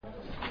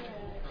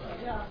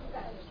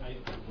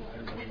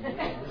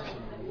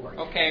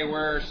Okay,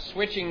 we're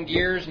switching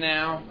gears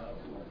now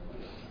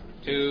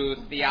to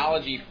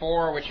Theology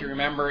 4, which you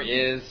remember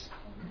is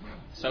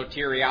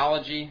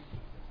soteriology,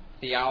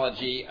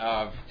 theology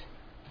of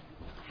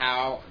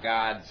how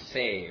God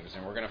saves.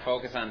 And we're going to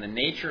focus on the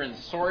nature and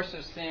source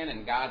of sin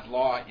and God's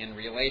law in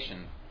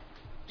relation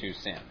to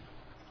sin.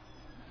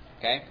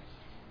 Okay?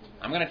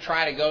 I'm going to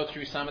try to go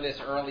through some of this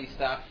early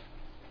stuff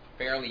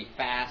fairly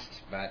fast,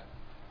 but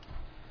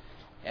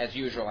as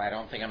usual, I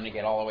don't think I'm going to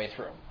get all the way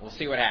through. We'll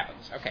see what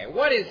happens. Okay,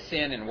 what is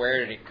sin and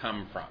where did it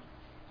come from?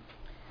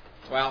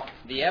 Well,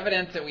 the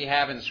evidence that we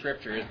have in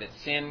Scripture is that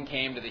sin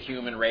came to the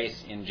human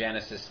race in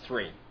Genesis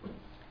 3.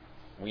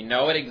 We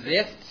know it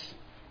exists.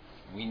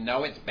 We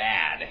know it's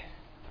bad.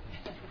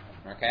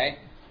 Okay?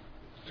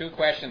 Two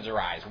questions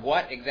arise.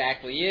 What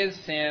exactly is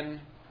sin,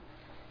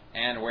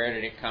 and where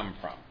did it come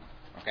from?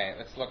 Okay,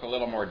 let's look a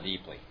little more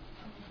deeply.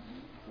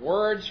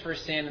 Words for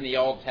sin in the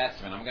Old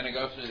Testament. I'm going to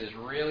go through this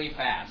really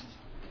fast.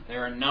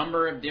 There are a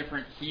number of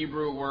different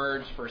Hebrew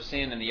words for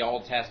sin in the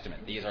Old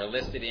Testament. These are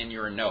listed in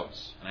your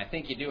notes. And I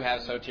think you do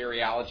have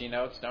soteriology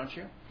notes, don't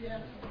you?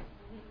 Yes.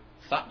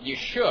 You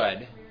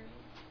should.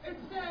 It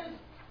says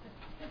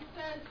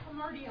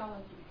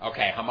hamartiology.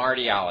 Okay,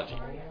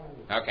 hamartiology.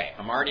 Okay,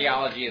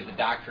 hamartiology is the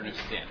doctrine of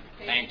sin.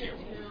 Thank you.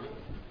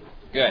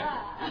 Good.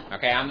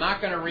 Okay, I'm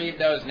not going to read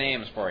those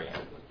names for you.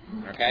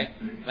 Okay?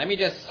 Let me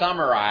just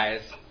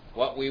summarize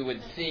what we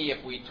would see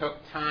if we took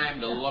time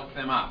to look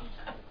them up.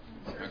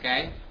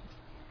 Okay?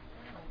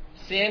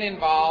 Sin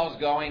involves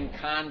going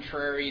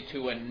contrary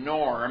to a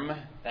norm,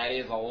 that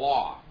is a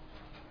law.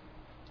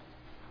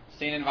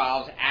 Sin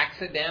involves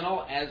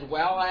accidental as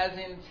well as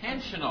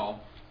intentional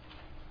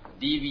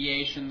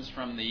deviations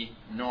from the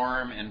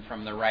norm and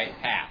from the right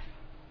path.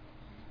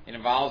 It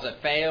involves a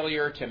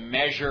failure to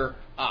measure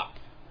up.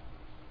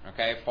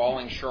 Okay,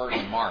 falling short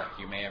of the mark.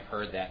 You may have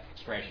heard that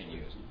expression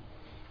used.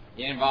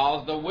 It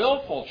involves the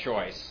willful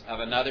choice of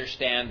another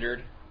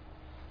standard,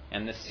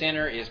 and the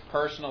sinner is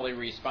personally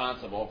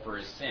responsible for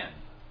his sin.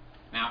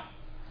 Now,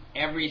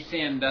 every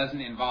sin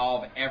doesn't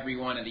involve every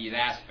one of these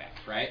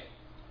aspects, right?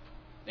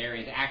 There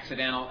is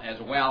accidental as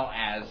well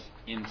as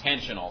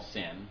intentional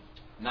sin.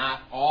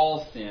 Not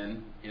all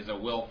sin is a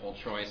willful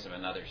choice of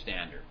another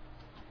standard.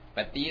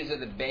 But these are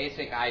the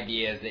basic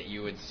ideas that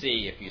you would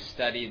see if you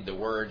studied the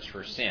words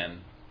for sin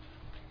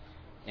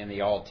in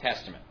the Old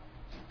Testament.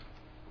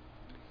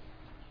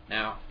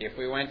 Now, if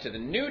we went to the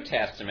New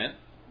Testament,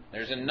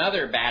 there's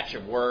another batch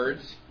of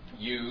words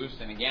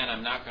used, and again,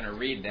 I'm not going to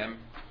read them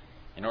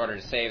in order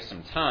to save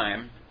some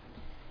time.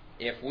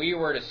 If we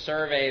were to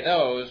survey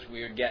those,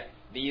 we would get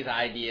these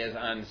ideas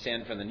on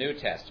sin from the New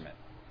Testament.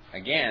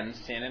 Again,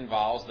 sin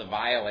involves the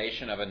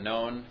violation of a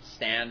known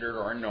standard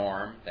or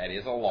norm, that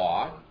is a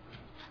law.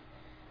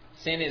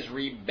 Sin is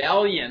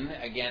rebellion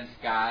against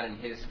God and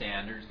His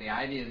standards. The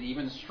idea is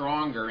even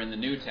stronger in the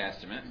New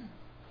Testament.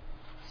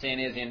 Sin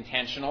is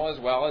intentional as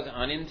well as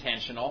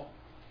unintentional,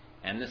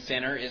 and the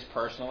sinner is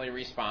personally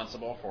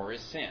responsible for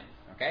his sin.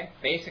 Okay?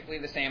 Basically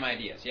the same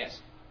ideas. Yes?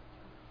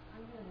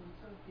 I'm going to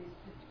insert this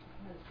just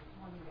because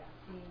it's one about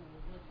sin and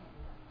we're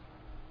talking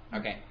about.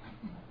 Okay.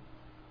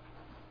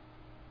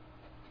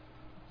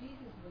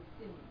 Jesus was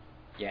sinning.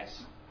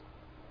 Yes.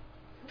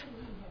 Could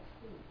he have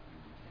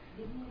sinned?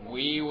 Didn't he have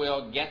We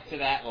will get to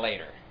that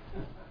later.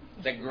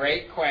 It's a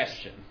great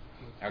question.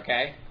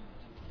 Okay?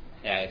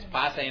 Yeah, it's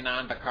passe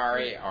non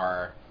peccare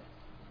or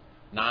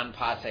non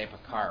passe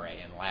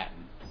peccare in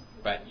Latin.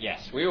 But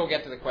yes, we will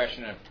get to the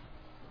question of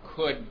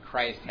could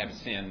Christ have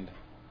sinned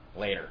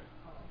later.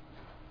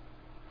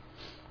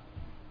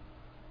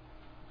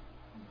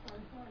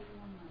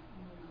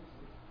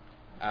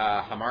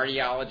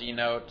 Hamartiology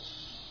notes.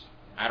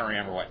 I don't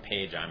remember what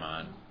page I'm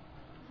on.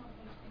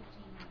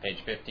 Page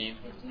 15?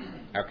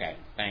 Okay,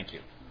 thank you.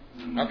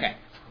 Okay.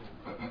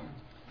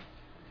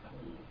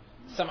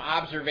 Some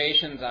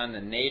observations on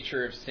the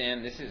nature of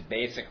sin. This is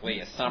basically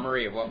a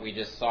summary of what we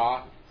just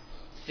saw.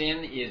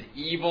 Sin is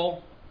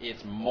evil.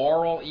 It's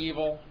moral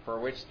evil for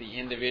which the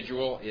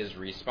individual is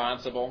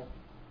responsible.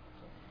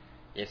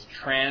 It's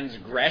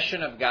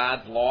transgression of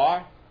God's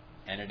law,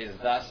 and it is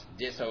thus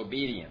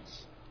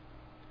disobedience.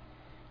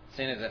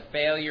 Sin is a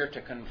failure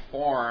to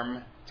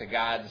conform to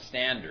God's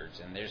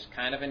standards, and there's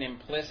kind of an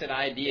implicit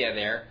idea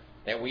there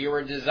that we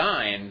were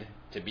designed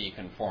to be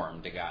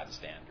conformed to God's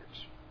standards.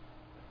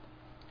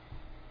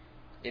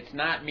 It's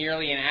not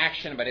merely an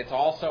action, but it's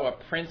also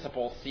a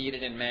principle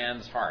seated in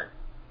man's heart.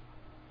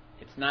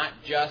 It's not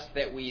just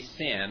that we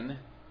sin,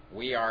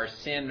 we are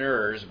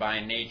sinners by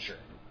nature.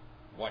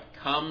 What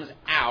comes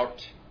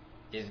out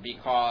is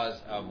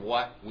because of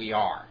what we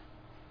are.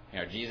 You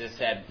know, Jesus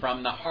said,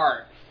 from the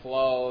heart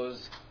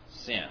flows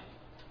sin.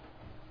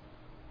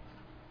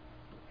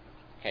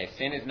 Okay,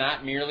 sin is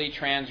not merely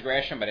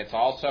transgression, but it's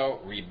also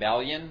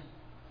rebellion.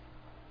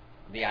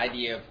 The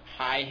idea of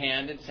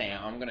high-handed, saying,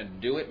 I'm going to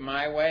do it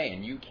my way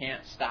and you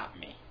can't stop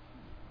me.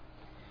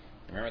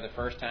 Remember the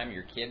first time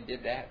your kid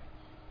did that?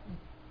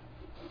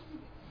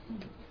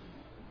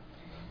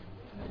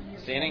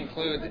 Sin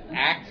includes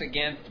acts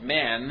against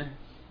men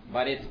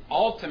but it's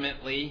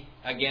ultimately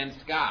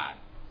against God.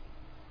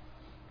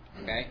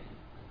 Okay?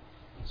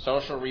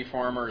 Social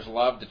reformers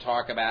love to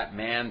talk about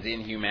man's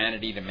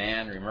inhumanity to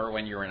man. Remember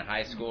when you were in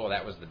high school,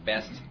 that was the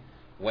best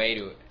way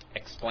to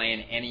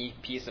explain any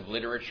piece of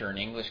literature in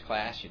English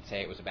class. You'd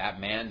say it was about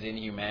man's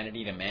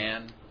inhumanity to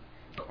man.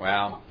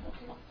 Well,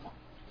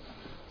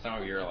 some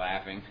of you are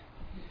laughing.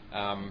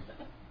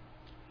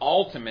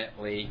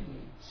 Ultimately,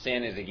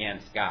 sin is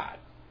against God.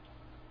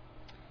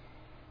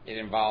 It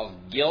involves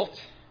guilt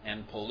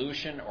and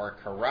pollution or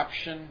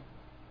corruption.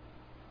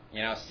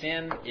 You know,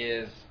 sin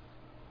is...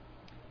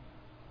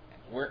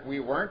 We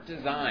weren't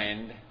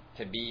designed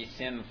to be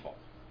sinful.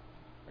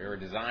 We were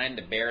designed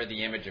to bear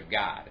the image of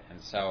God.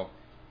 And so,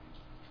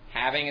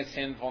 having a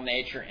sinful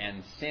nature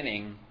and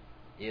sinning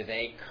is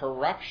a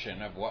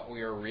corruption of what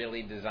we are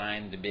really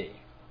designed to be.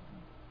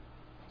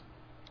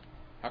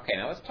 Okay,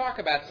 now let's talk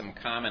about some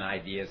common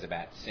ideas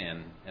about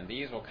sin, and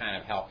these will kind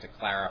of help to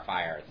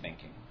clarify our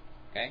thinking.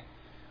 Okay?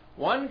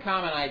 One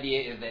common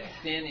idea is that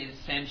sin is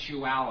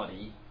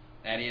sensuality,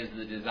 that is,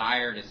 the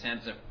desire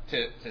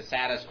to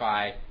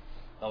satisfy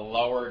the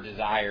lower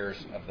desires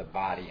of the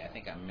body. I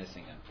think I'm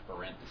missing a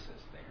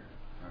parenthesis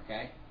there.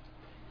 Okay?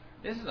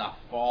 This is a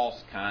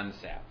false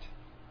concept.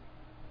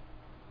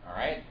 All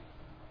right?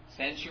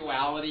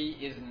 Sensuality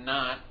is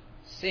not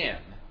sin.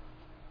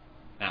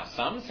 Now,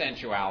 some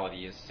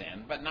sensuality is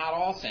sin, but not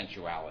all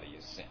sensuality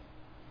is sin.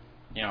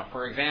 You know,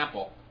 for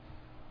example,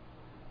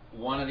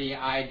 one of the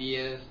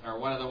ideas, or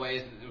one of the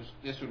ways that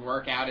this would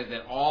work out is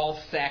that all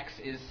sex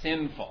is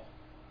sinful.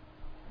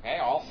 Okay?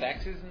 All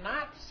sex is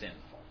not sinful.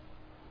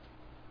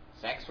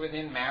 Sex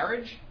within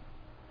marriage,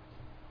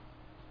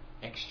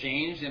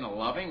 exchanged in a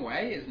loving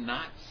way, is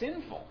not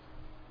sinful.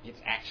 It's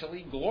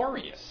actually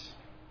glorious.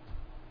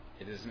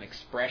 It is an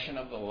expression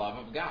of the love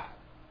of God.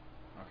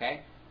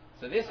 Okay?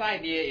 So this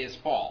idea is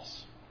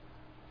false.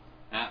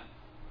 Now,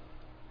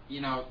 you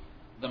know,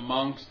 the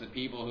monks, the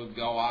people who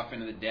go off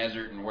into the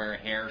desert and wear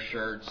hair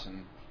shirts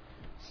and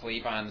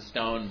sleep on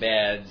stone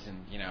beds and,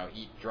 you know,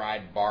 eat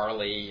dried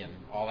barley and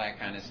all that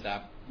kind of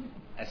stuff.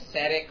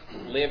 Ascetic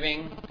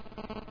living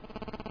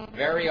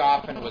very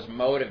often was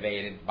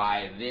motivated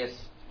by this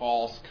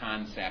false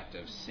concept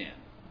of sin.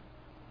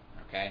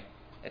 Okay?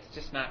 It's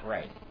just not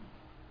right.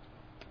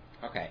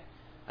 Okay.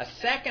 A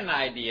second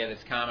idea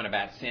that's common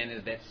about sin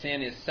is that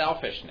sin is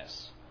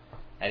selfishness.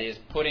 That is,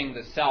 putting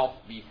the self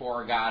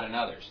before God and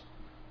others.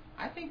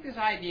 I think this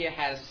idea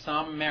has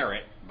some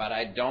merit, but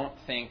I don't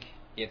think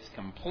it's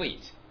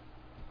complete.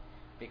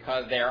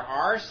 Because there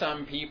are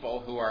some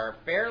people who are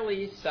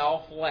fairly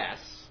selfless,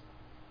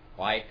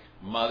 like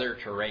Mother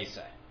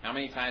Teresa. How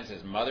many times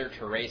has Mother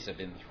Teresa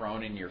been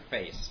thrown in your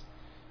face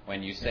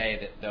when you say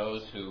that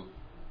those who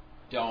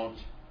don't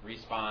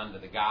respond to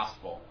the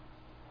gospel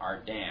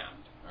are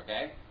damned?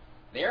 Okay?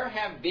 There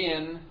have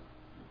been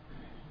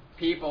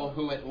people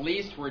who at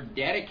least were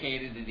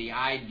dedicated to the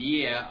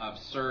idea of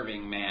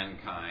serving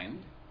mankind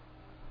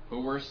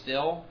who were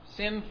still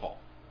sinful.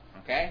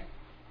 Okay?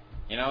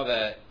 You know,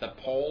 the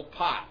Pol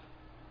Pot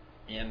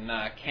in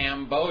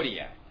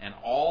Cambodia and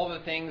all the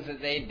things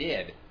that they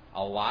did.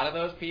 A lot of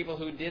those people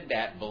who did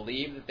that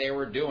believed that they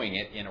were doing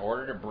it in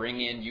order to bring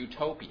in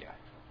utopia.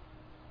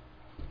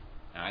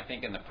 Now, I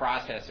think in the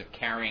process of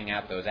carrying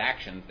out those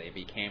actions, they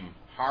became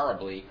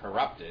horribly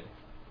corrupted.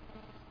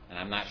 And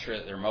I'm not sure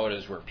that their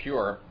motives were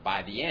pure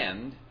by the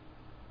end.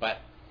 But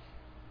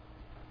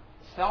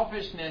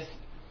selfishness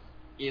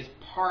is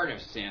part of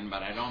sin,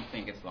 but I don't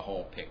think it's the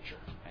whole picture.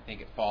 I think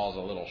it falls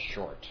a little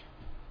short.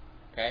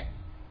 Okay?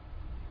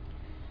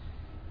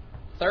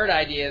 Third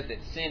idea is that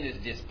sin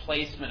is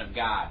displacement of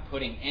God,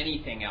 putting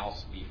anything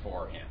else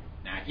before Him.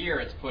 Now here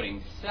it's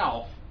putting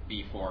self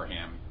before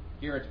Him.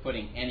 Here it's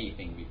putting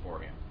anything before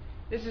Him.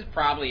 This is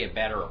probably a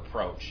better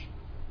approach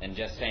than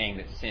just saying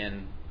that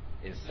sin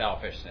is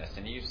selfishness.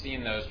 And you've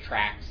seen those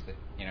tracts that,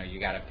 you know, you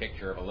got a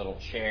picture of a little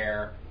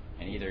chair,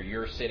 and either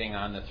you're sitting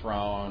on the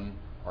throne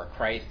or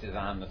Christ is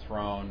on the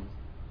throne.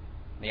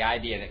 The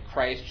idea that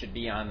Christ should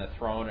be on the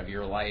throne of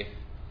your life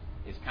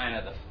is kind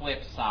of the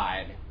flip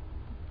side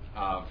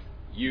of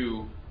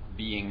you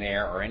being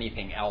there or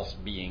anything else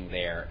being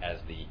there as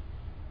the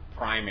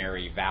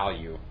primary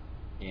value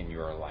in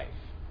your life.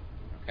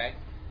 Okay?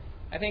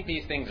 I think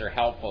these things are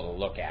helpful to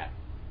look at.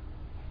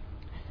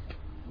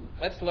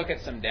 Let's look at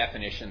some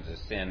definitions of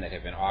sin that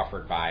have been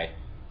offered by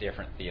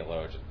different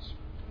theologians.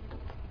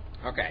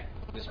 Okay,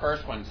 this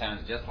first one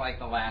sounds just like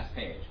the last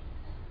page.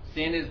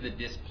 Sin is the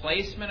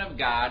displacement of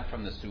God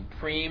from the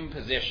supreme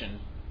position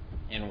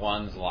in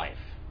one's life.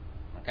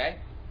 Okay?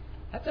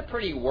 That's a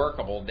pretty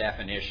workable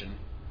definition.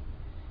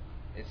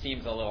 It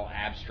seems a little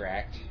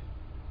abstract.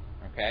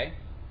 Okay?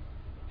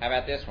 How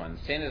about this one?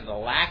 Sin is the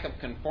lack of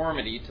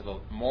conformity to the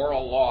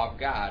moral law of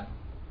God,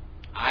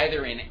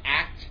 either in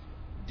act,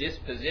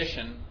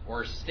 disposition,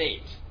 or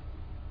state.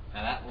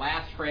 Now that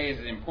last phrase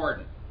is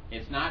important.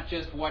 It's not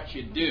just what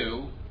you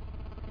do.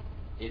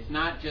 It's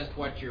not just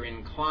what you're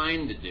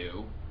inclined to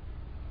do.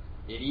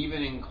 It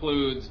even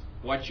includes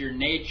what your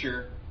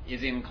nature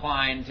is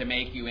inclined to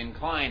make you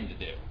inclined to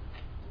do.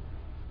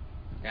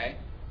 Okay?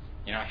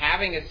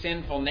 Having a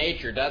sinful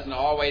nature doesn't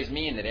always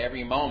mean that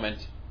every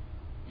moment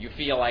you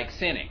feel like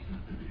sinning.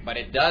 But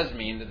it does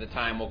mean that the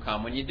time will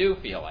come when you do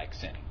feel like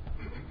sinning.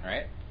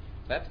 Right?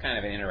 So that's kind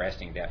of an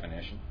interesting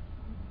definition.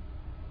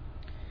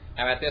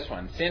 How about this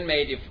one? Sin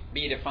may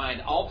be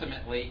defined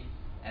ultimately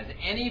as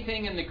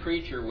anything in the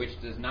creature which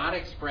does not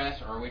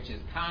express or which is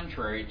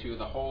contrary to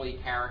the holy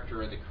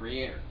character of the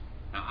Creator.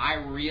 Now, I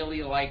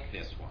really like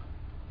this one,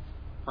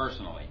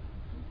 personally,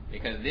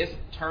 because this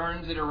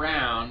turns it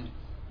around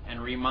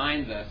and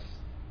reminds us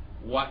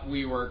what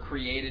we were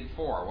created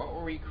for. What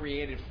were we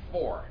created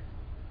for?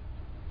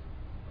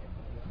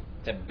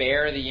 To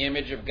bear the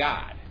image of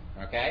God,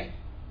 okay?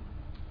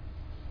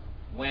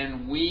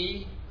 When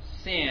we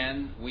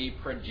sin, we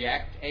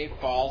project a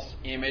false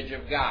image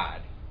of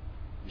God.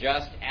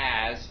 Just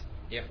as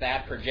if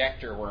that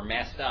projector were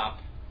messed up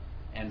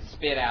and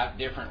spit out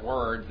different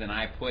words than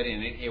I put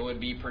in it, it would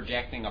be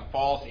projecting a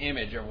false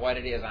image of what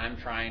it is I'm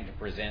trying to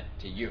present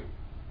to you.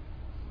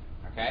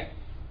 Okay?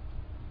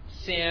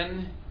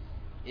 Sin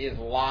is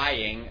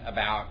lying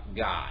about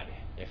God,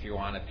 if you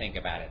want to think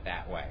about it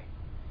that way.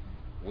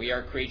 We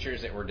are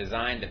creatures that were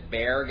designed to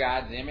bear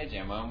God's image,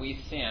 and when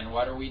we sin,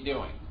 what are we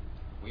doing?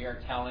 We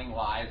are telling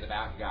lies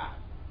about God.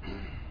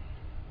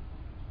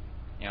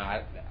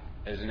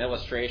 There's an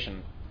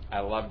illustration I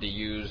love to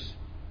use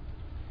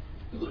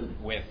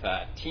with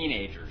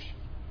teenagers.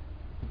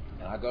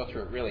 And I'll go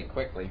through it really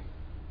quickly.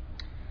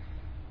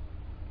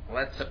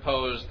 Let's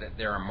suppose that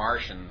there are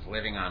Martians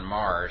living on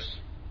Mars.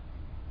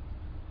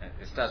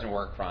 This doesn't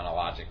work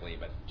chronologically,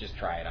 but just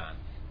try it on.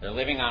 They're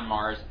living on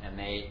Mars, and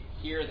they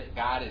hear that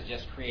God has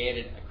just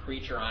created a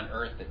creature on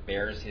Earth that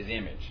bears his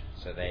image.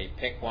 So they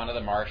pick one of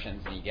the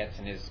Martians, and he gets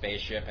in his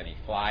spaceship, and he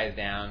flies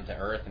down to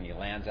Earth, and he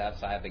lands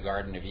outside the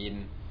Garden of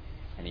Eden.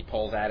 And he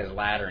pulls out his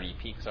ladder and he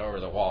peeks over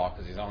the wall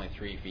because he's only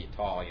 3 feet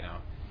tall,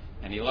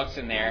 And he looks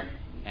in there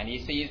and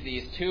he sees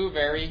these two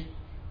very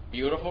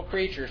beautiful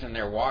creatures, and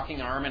they're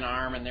walking arm in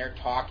arm, and they're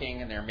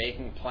talking, and they're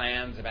making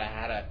plans about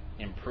how to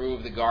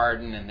improve the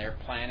garden, and they're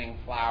planting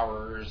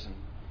flowers, and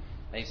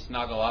they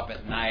snuggle up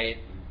at night.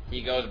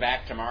 He goes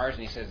back to Mars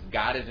and he says,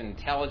 God is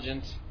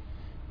intelligent,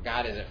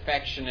 God is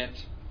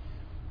affectionate,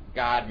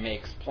 God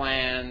makes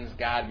plans,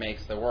 God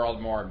makes the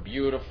world more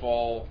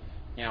beautiful,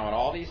 and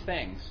all these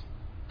things.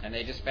 And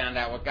they just found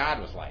out what God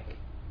was like.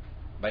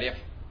 But if,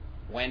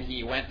 when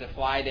he went to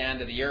fly down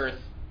to the Earth,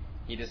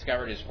 he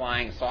discovered his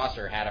flying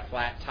saucer had a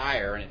flat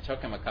tire, and it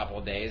took him a couple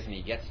of days, and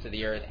he gets to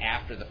the Earth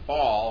after the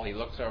fall, he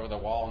looks over the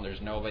wall, and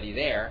there's nobody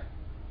there.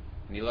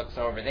 And he looks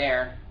over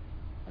there,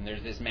 and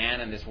there's this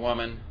man and this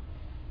woman,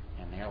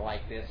 and they're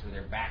like this with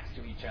their backs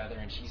to each other,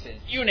 and she says,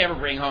 you never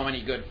bring home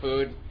any good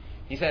food.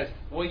 He says,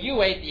 well,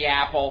 you ate the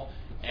apple,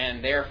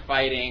 and they're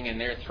fighting, and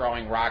they're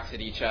throwing rocks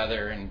at each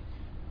other, and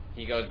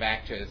he goes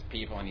back to his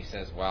people and he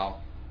says,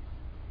 well,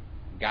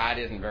 God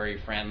isn't very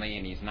friendly,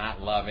 and he's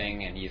not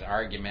loving, and he's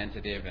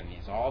argumentative, and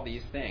he's all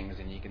these things.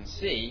 And you can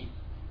see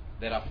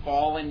that a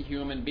fallen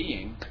human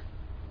being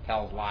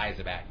tells lies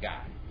about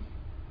God.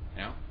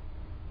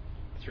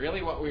 It's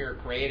really what we were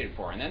created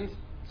for. And then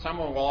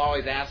someone will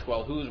always ask,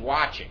 well, who's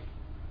watching?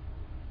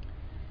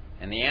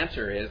 And the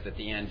answer is that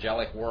the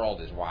angelic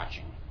world is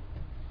watching.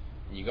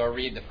 And you go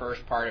read the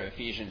first part of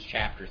Ephesians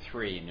chapter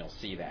 3, and you'll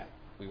see that.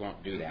 We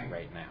won't do that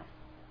right now.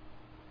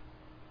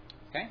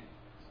 Okay?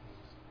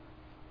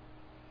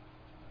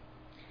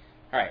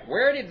 All right,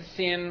 where did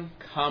sin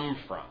come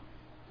from?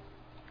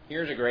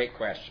 Here's a great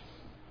question.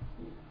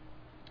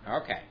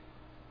 Okay.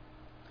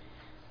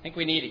 I think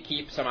we need to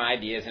keep some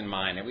ideas in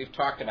mind, and we've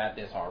talked about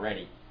this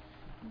already.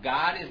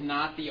 God is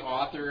not the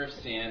author of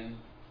sin.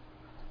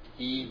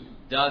 He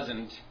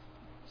doesn't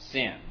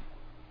sin.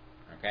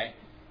 Okay?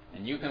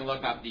 And you can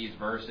look up these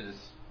verses.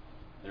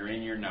 They're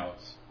in your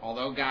notes.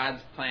 Although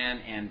God's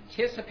plan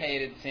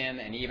anticipated sin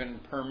and even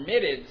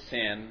permitted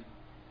sin,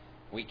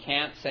 we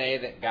can't say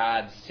that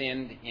God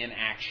sinned in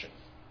action.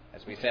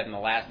 As we said in the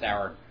last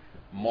hour,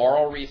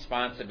 moral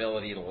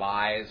responsibility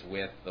lies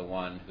with the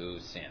one who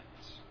sins.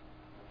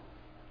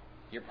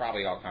 You're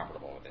probably all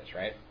comfortable with this,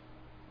 right?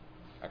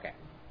 Okay.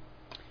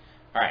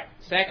 All right.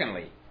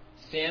 Secondly,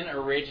 sin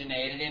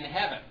originated in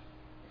heaven.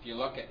 If you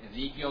look at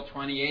Ezekiel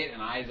 28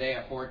 and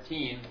Isaiah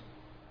 14,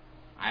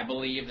 I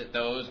believe that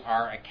those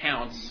are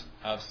accounts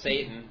of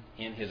Satan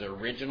in his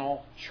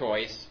original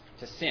choice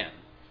to sin.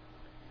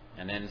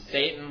 And then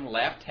Satan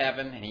left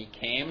heaven, and he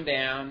came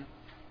down,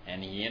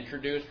 and he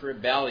introduced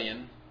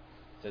rebellion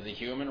to the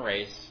human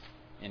race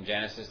in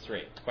Genesis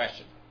 3.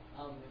 Question?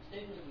 If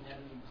Satan was in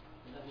heaven,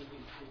 does that mean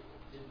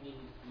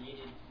he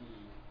created to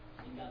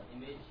be in God's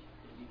image?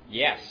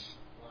 Yes.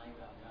 Lying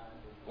about God?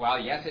 Well,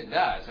 yes, it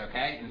does,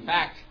 okay? In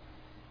fact,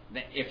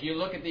 if you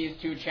look at these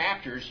two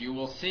chapters, you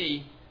will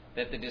see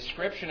that the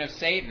description of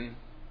Satan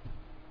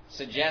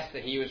suggests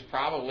that he was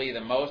probably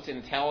the most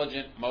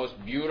intelligent, most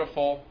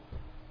beautiful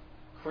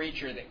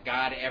creature that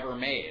God ever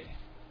made.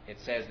 It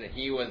says that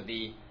he was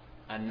the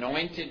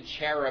anointed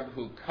cherub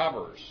who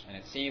covers, and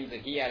it seems that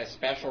he had a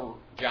special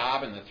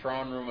job in the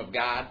throne room of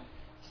God,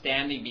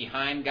 standing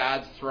behind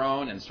God's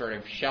throne and sort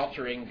of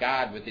sheltering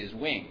God with his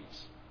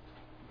wings.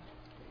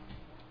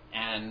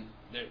 And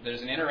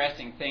there's an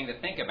interesting thing to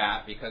think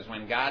about, because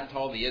when God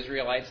told the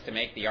Israelites to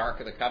make the Ark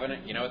of the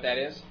Covenant, you know what that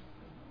is?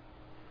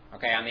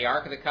 Okay, on the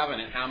Ark of the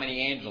Covenant, how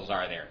many angels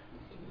are there?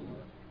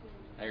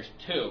 There's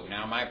 2.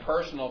 Now, my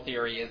personal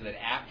theory is that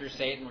after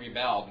Satan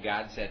rebelled,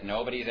 God said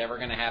nobody's ever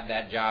going to have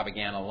that job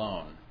again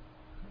alone.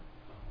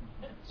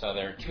 So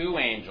there are 2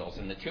 angels,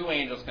 and the 2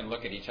 angels can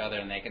look at each other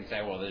and they can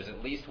say, well, there's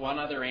at least one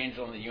other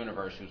angel in the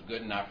universe who's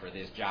good enough for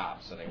this job,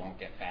 so they won't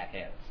get fat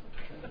heads.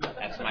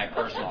 That's my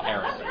personal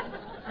heresy.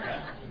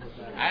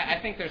 I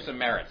think there's some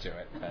merit to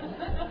it, but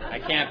I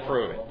can't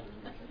prove it.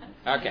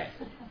 Okay.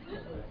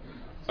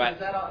 So is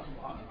that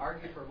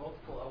argue for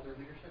multiple elder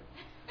leadership?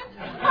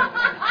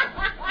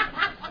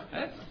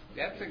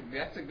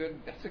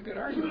 That's a good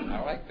argument.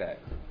 I like that.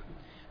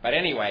 But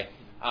anyway,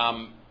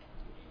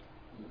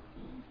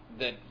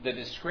 the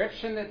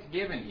description that's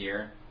given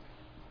here,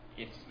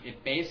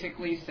 it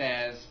basically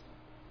says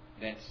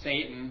that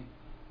Satan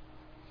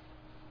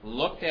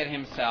looked at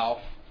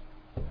himself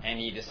and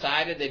he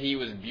decided that he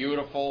was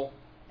beautiful,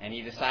 and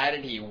he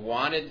decided he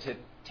wanted to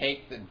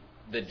take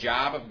the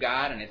job of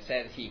God, and it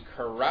says he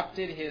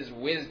corrupted his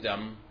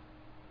wisdom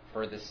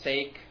for the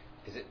sake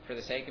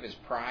of his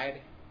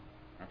pride?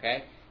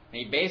 Okay?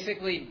 And he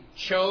basically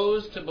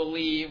chose to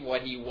believe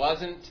what he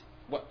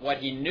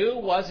knew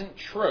wasn't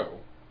true,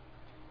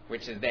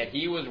 which is that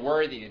he was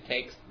worthy to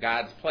take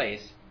God's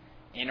place,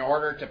 in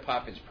order to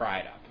puff his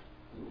pride up.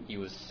 He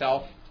was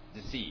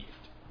self-deceived.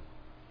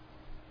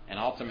 And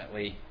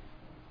ultimately,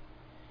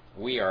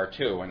 we are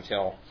too,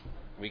 until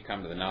we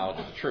come to the knowledge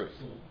of the truth.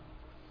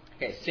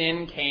 Okay,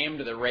 sin came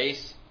to the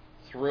race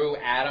through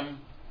Adam.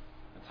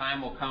 The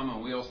time will come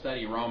when we'll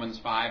study Romans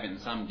 5 in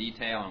some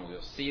detail, and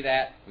we'll see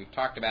that. We've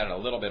talked about it a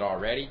little bit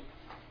already.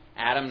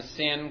 Adam's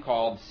sin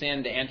caused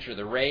sin to enter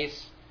the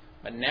race,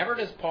 but never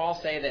does Paul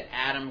say that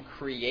Adam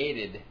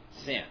created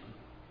sin.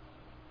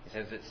 He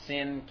says that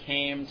sin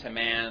came to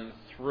man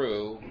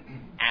through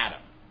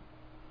Adam.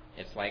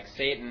 It's like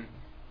Satan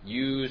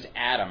used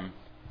Adam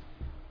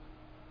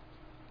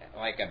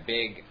like a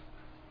big,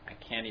 I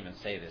can't even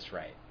say this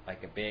right,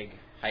 like a big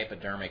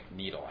hypodermic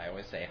needle. I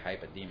always say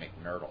hypodermic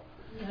nurdle.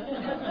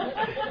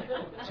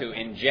 To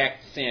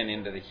inject sin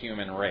into the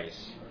human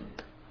race.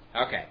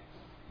 Okay.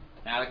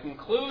 Now the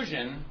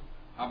conclusion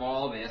of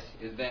all this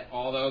is that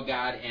although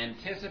God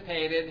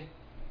anticipated,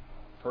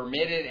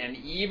 permitted, and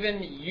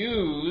even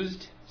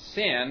used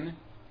sin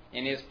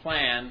in his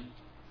plan,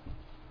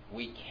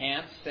 we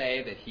can't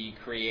say that he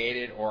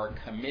created or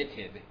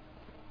committed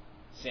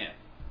sin.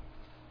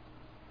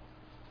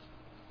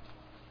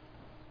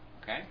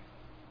 Okay?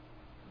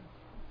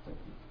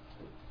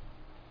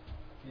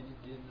 And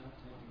it did not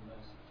take him by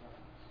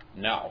surprise.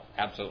 No,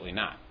 absolutely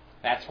not.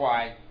 That's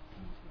why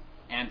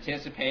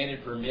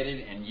anticipated, permitted,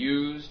 and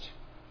used.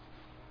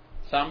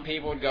 Some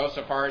people would go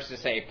so far as to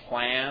say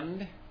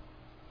planned.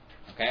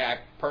 Okay, I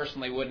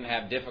personally wouldn't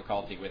have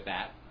difficulty with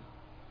that.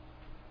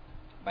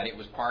 But it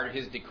was part of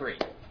his decree.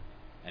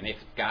 And if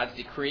God's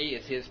decree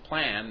is his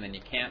plan, then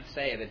you can't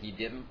say that he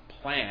didn't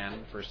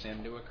plan for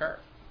sin to occur.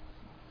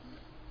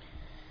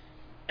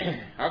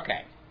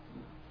 Okay.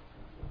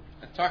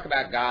 Let's talk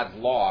about God's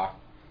law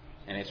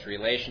and its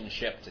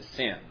relationship to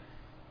sin.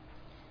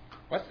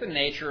 What's the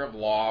nature of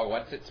law?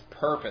 What's its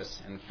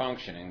purpose and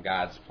function in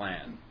God's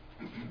plan?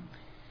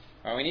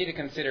 Well, we need to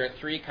consider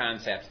 3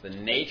 concepts. The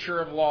nature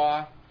of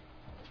law,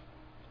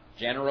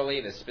 generally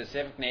the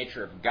specific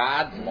nature of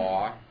God's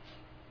law,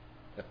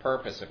 the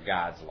purpose of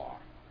God's law.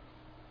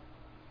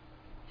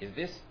 Is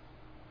this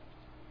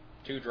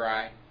too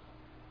dry?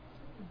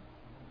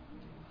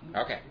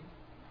 Okay.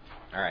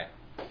 All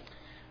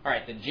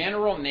right, the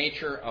general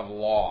nature of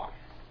law.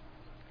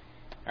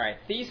 All right,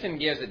 Thiessen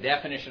gives a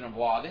definition of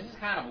law. This is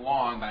kind of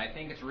long, but I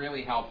think it's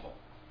really helpful.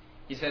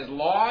 He says,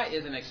 law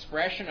is an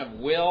expression of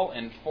will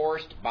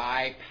enforced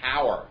by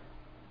power.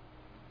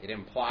 It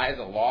implies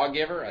a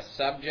lawgiver, a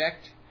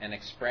subject, an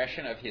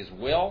expression of his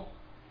will,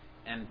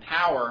 and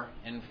power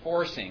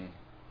enforcing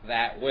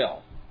that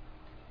will.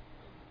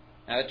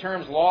 Now, the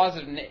terms laws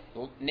of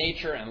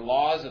nature and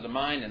laws of the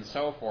mind and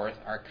so forth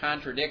are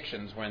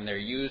contradictions when they're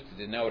used to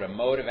denote a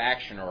mode of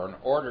action or an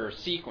order or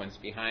sequence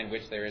behind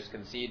which there is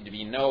conceived to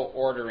be no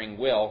ordering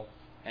will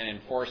and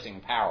enforcing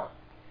power.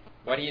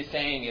 What he's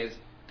saying is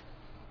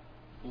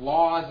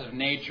laws of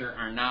nature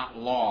are not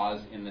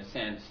laws in the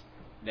sense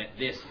that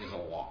this is a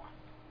law.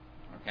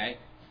 Okay?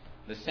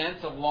 The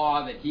sense of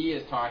law that he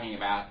is talking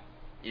about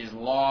is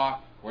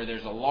law where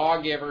there's a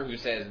lawgiver who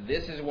says,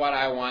 this is what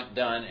I want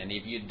done, and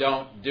if you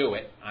don't do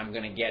it, I'm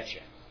going to get you.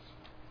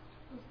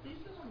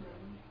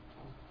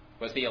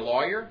 Was he a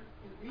lawyer?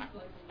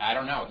 I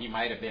don't know. He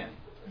might have been.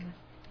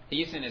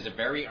 Thiessen is a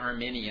very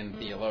Arminian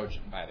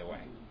theologian, by the way.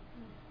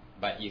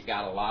 But he's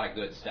got a lot of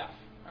good stuff.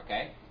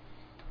 Okay?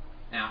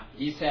 Now,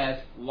 he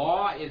says,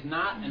 law is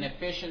not an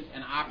efficient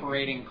and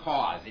operating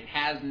cause. It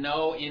has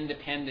no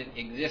independent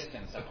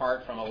existence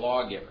apart from a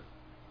lawgiver.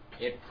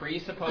 It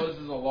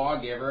presupposes a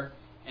lawgiver,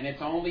 and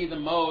it's only the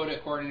mode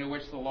according to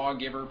which the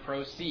lawgiver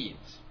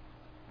proceeds.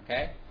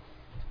 Okay?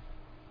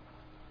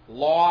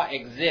 law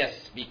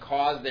exists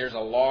because there's a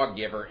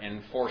lawgiver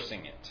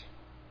enforcing it.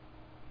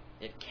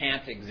 It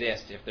can't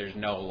exist if there's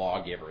no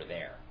lawgiver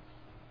there.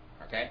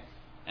 Okay?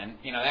 And,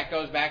 that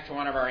goes back to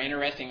one of our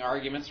interesting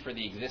arguments for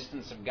the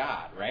existence of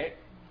God, right?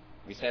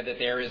 We said that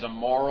there is a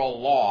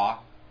moral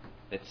law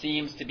that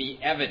seems to be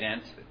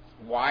evident,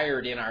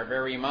 wired in our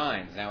very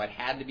minds. Now, it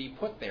had to be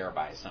put there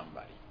by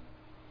somebody.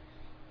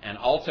 And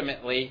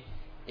ultimately,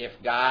 if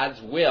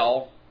God's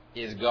will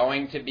is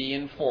going to be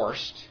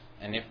enforced,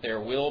 and if there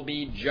will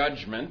be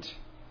judgment,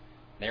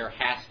 there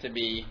has to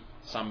be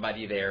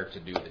somebody there to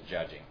do the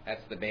judging.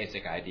 That's the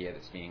basic idea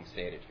that's being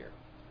stated here.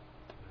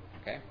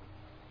 Okay?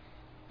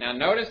 Now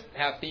notice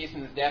how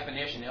Thiessen's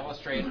definition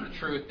illustrates the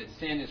truth that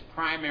sin is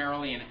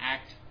primarily an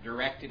act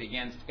directed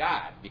against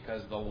God,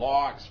 because the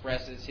law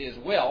expresses His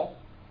will,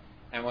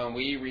 and when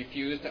we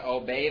refuse to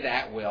obey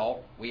that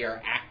will, we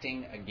are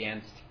acting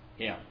against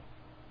Him.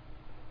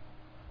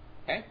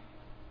 Okay?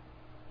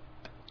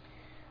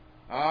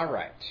 All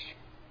right.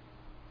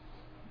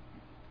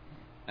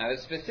 Now,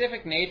 the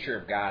specific nature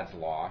of God's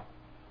law,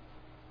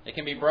 it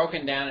can be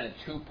broken down into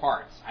two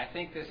parts. I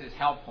think this is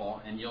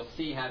helpful, and you'll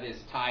see how this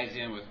ties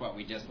in with what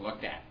we just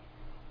looked at.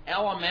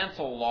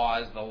 Elemental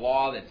law is the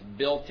law that's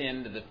built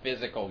into the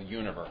physical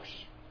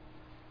universe,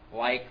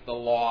 like the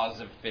laws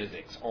of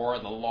physics or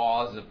the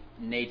laws of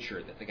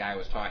nature that the guy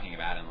was talking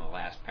about in the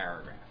last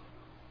paragraph.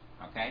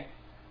 Okay?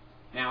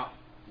 Now,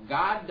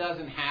 God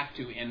doesn't have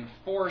to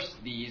enforce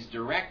these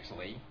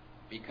directly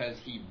because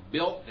He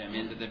built them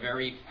into the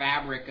very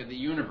fabric of the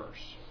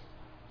universe.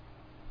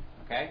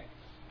 Okay?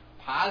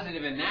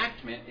 Positive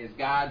enactment is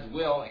God's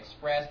will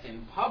expressed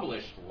in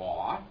published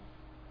law,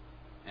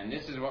 and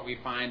this is what we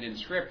find in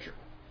Scripture.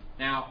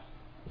 Now,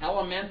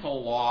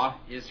 elemental law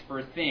is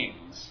for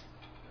things.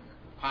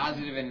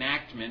 Positive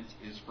enactment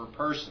is for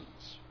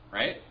persons,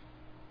 right?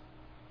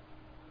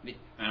 When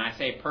I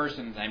say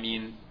persons, I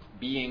mean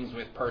beings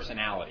with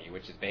personality,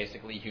 which is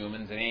basically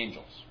humans and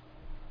angels.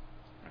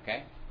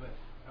 Okay? But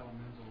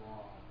elemental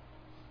law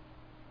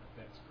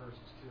affects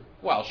persons too.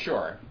 Well,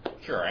 sure.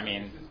 I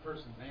mean, This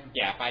person's name.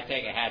 yeah, if I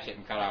take a hatchet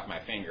and cut off my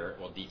finger, it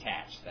will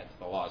detach. That's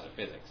the laws of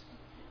physics.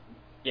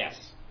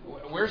 Yes,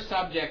 we're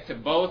subject to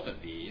both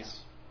of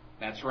these.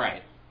 That's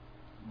right.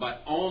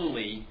 But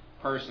only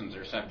persons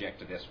are subject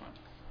to this one.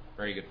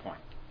 Very good point.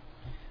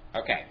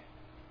 Okay.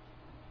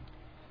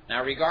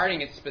 Now,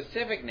 regarding its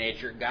specific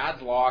nature,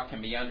 God's law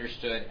can be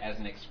understood as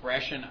an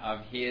expression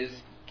of His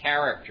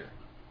character,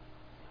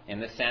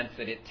 in the sense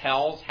that it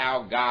tells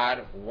how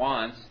God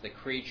wants the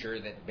creature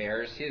that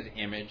bears His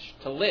image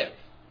to live.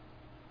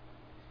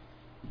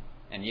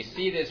 And you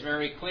see this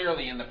very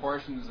clearly in the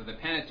portions of the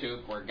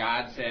Pentateuch where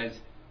God says,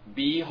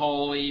 "Be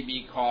holy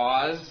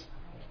because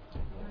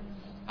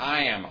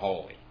I am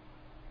holy."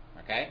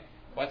 Okay?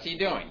 What's He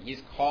doing?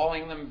 He's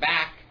calling them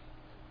back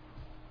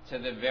to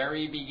the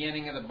very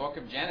beginning of the book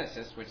of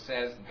Genesis, which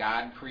says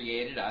God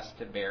created us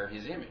to bear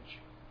His image.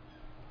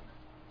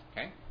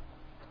 Okay?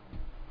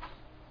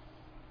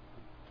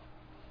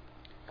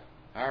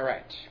 All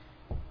right.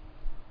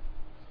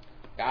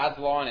 God's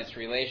law and its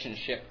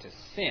relationship to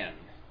sin.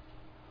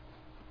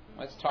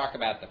 Let's talk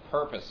about the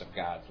purpose of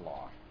God's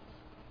law.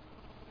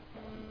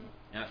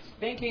 Now,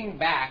 think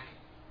back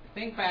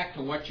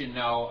to what you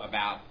know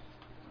about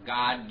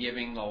God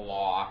giving the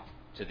law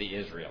to the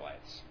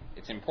Israelites.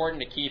 It's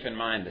important to keep in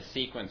mind the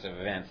sequence of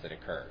events that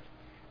occurred.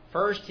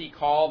 First, He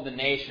called the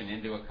nation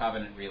into a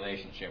covenant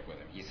relationship with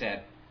Him. He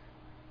said,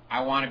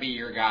 "I want to be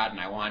your God and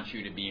I want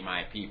you to be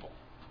my people."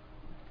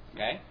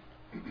 Okay?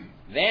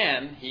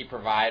 Then He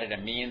provided a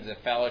means of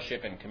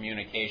fellowship and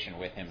communication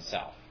with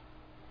Himself.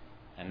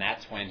 And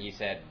that's when He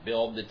said,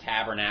 "Build the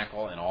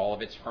tabernacle and all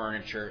of its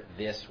furniture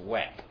this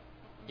way."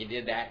 He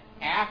did that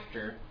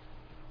after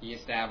He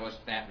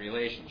established that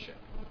relationship.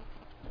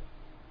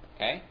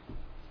 Okay?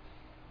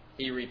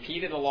 He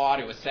repeated the law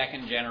to a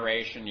second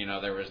generation.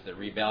 There was the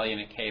rebellion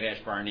at Kadesh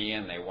Barnea,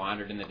 and they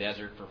wandered in the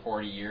desert for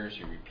 40 years.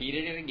 He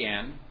repeated it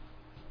again.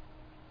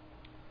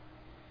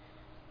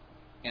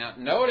 Now,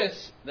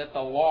 notice that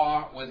the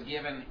law was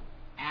given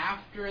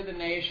after the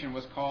nation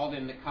was called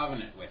into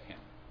covenant with Him.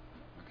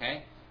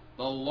 Okay?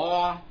 The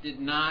law did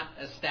not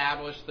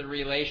establish the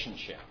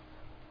relationship.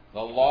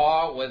 The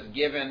law was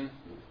given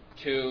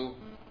to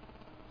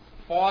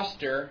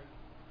foster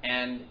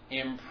and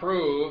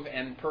improve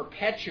and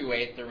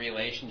perpetuate the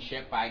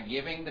relationship by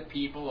giving the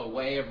people a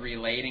way of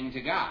relating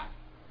to God.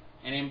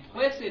 And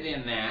implicit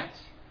in that,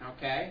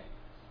 okay,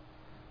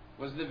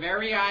 was the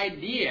very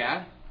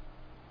idea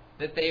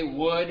that they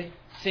would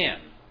sin.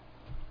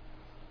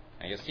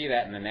 Now you'll see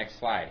that in the next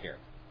slide here.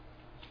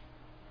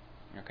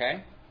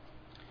 Okay?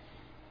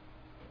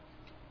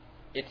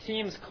 It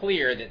seems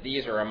clear that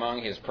these are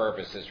among His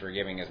purposes for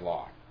giving His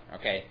law.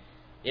 Okay?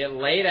 It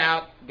laid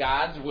out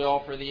God's will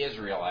for the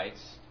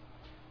Israelites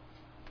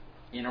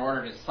in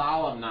order to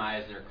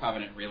solemnize their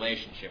covenant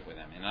relationship with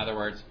Him. In other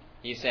words,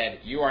 He said,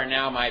 "You are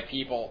now my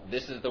people.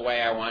 This is the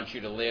way I want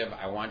you to live.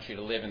 I want you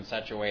to live in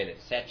such a way that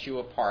sets you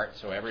apart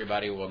so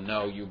everybody will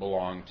know you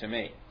belong to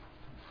me."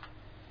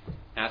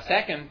 Now,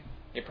 second,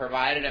 It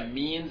provided a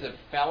means of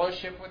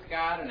fellowship with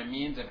God and a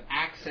means of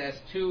access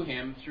to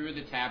Him through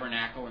the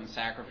tabernacle and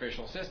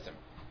sacrificial system.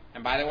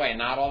 And by the way,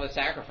 not all the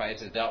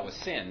sacrifices dealt with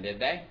sin, did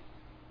they?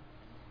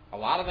 A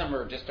lot of them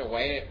were just a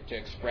way to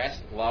express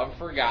love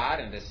for God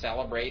and to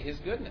celebrate His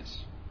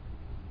goodness.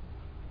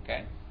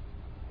 Okay?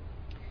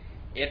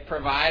 It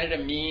provided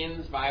a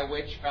means by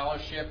which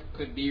fellowship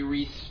could be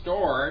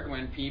restored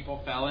when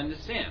people fell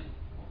into sin.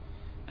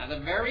 Now, the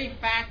very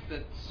fact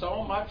that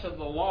so much of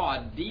the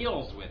law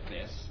deals with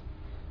this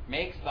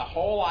makes the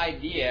whole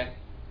idea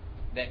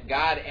that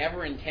God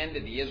ever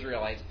intended the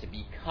Israelites to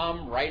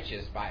become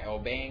righteous by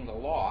obeying the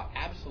law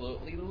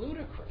absolutely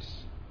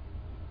ludicrous.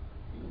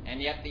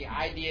 And yet the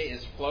idea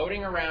is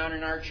floating around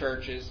in our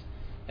churches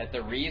that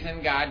the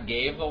reason God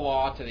gave the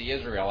law to the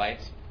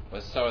Israelites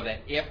was so that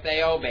if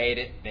they obeyed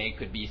it, they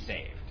could be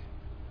saved.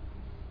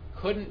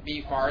 Couldn't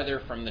be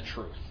farther from the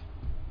truth.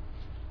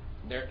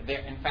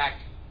 In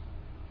fact,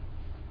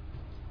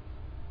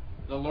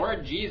 the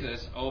Lord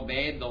Jesus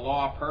obeyed the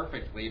law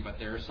perfectly, but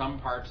there are some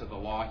parts of the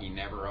law He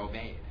never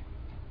obeyed.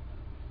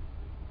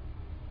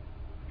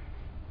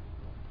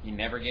 He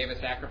never gave a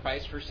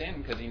sacrifice for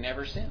sin because He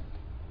never sinned.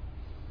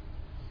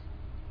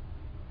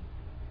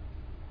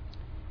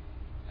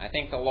 I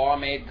think the law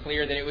made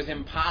clear that it was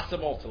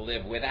impossible to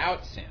live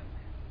without sin.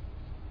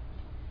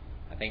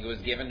 I think it was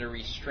given to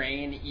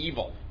restrain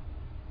evil.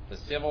 The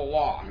civil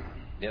law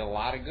did a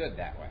lot of good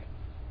that way.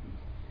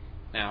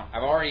 Now,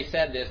 I've already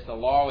said this, the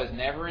law was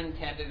never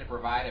intended to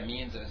provide a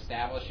means of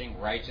establishing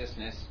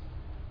righteousness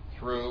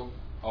through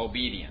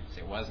obedience.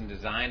 It wasn't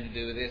designed to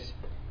do this.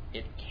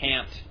 It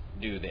can't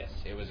do this.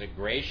 It was a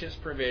gracious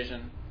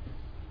provision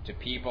to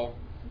people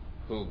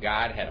who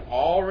God had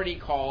already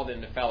called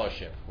into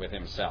fellowship with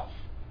Himself.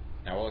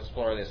 Now, we'll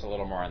explore this a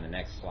little more on the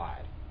next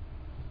slide.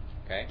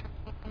 Okay?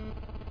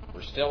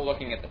 We're still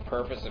looking at the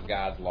purpose of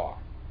God's law.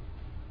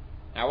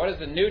 Now, what does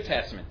the New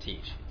Testament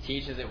teach? It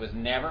teaches it was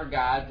never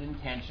God's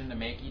intention to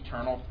make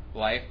eternal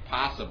life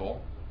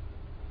possible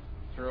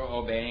through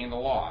obeying the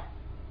law.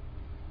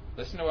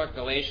 Listen to what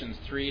Galatians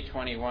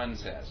 3:21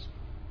 says.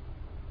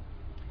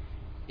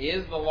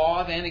 Is the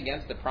law then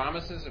against the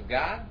promises of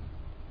God?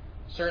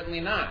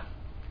 Certainly not.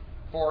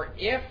 For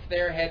if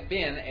there had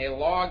been a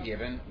law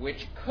given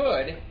which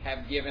could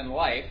have given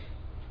life,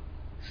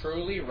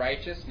 truly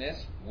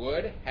righteousness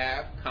would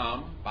have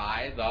come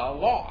by the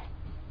law.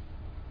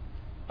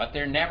 But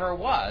there never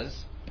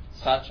was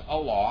such a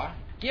law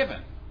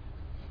given.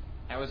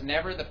 That was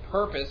never the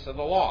purpose of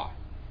the law.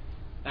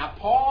 Now,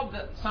 Paul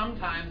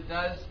sometimes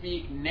does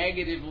speak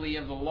negatively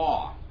of the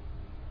law.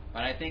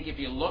 But I think if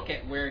you look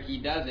at where he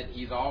does it,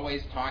 he's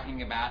always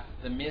talking about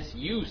the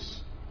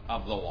misuse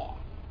of the law.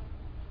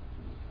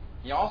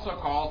 He also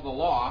calls the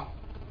law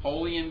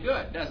holy and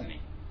good, doesn't he?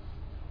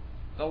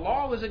 The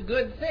law was a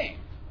good thing.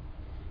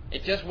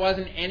 It just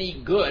wasn't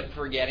any good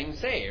for getting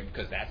saved,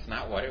 because that's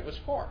not what it was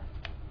for.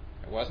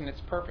 It wasn't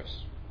its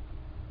purpose.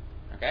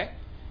 Okay?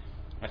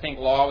 I think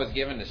law was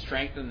given to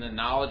strengthen the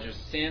knowledge of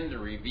sin, to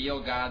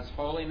reveal God's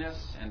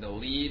holiness, and to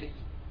lead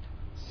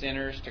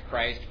sinners to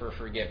Christ for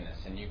forgiveness.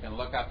 And you can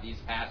look up these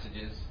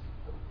passages,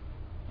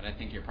 but I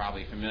think you're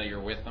probably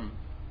familiar with them.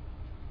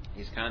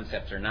 These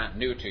concepts are not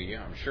new to you,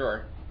 I'm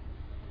sure.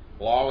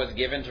 Law was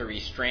given to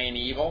restrain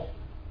evil.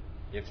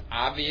 It's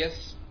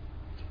obvious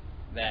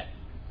that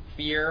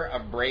fear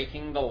of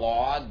breaking the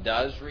law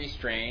does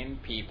restrain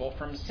people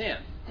from sin.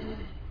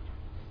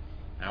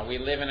 Now, we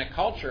live in a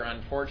culture,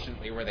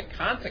 unfortunately, where the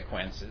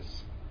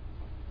consequences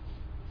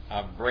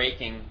of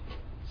breaking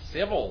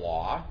civil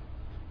law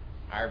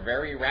are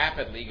very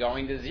rapidly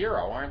going to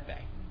zero, aren't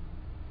they?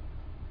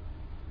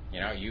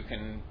 You know, you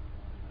can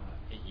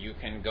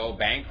go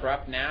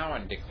bankrupt now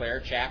and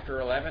declare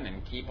Chapter 11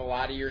 and keep a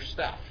lot of your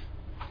stuff.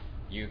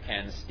 You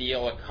can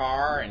steal a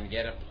car and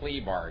get a plea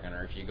bargain,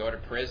 or if you go to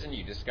prison,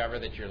 you discover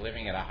that you're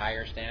living at a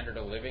higher standard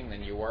of living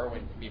than you were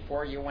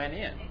before you went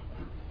in.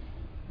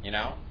 You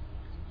know,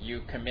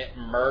 you commit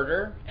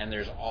murder, and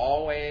there's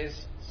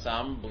always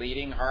some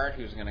bleeding heart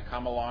who's going to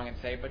come along and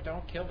say, but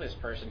don't kill this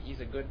person, he's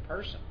a good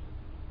person.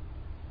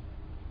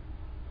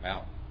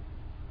 Well,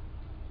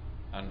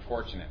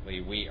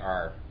 unfortunately, we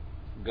are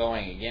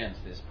going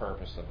against this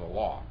purpose of the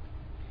law.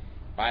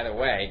 By the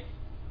way,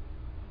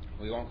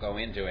 we won't go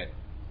into it.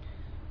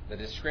 The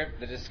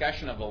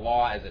discussion of the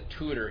law as a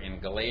tutor in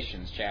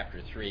Galatians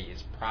chapter 3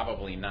 is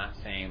probably not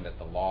saying that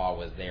the law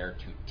was there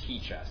to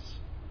teach us.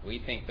 We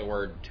think the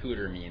word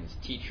tutor means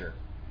teacher,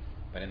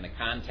 but in the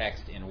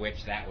context in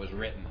which that was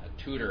written,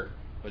 a tutor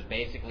was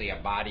basically a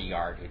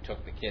bodyguard who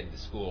took the kid to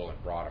school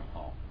and brought him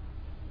home.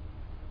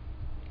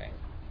 Okay.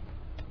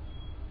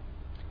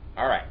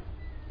 All right.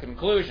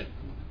 Conclusion.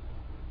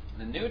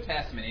 The New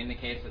Testament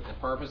indicates that the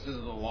purposes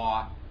of the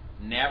law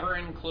never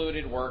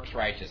included works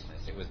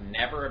righteousness. It was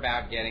never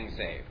about getting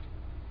saved.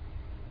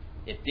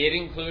 It did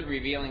include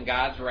revealing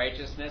God's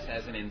righteousness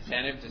as an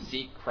incentive to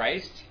seek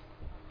Christ.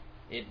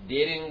 It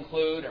did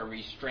include a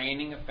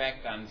restraining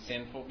effect on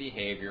sinful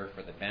behavior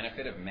for the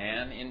benefit of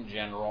man in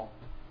general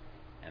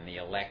and the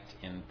elect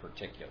in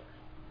particular.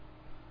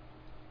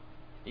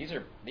 These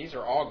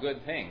are all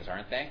good things,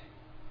 aren't they?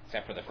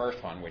 except for the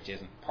first one, which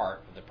isn't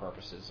part of the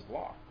purposes of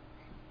law.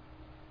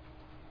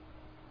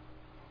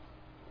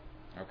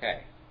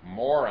 Okay,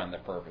 more on the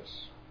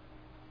purpose.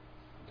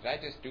 Did I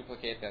just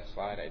duplicate that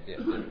slide? I did,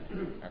 didn't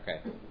I? Okay,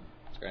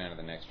 let's go on to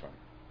the next one.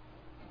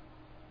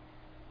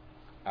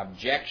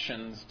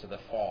 Objections to the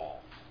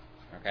fall.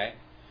 Okay?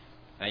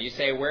 Now you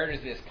say, where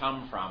does this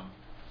come from?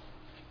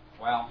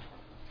 Well,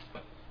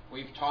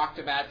 we've talked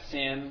about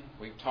sin.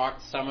 We've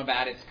talked some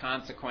about its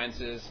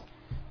consequences.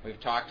 We've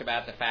talked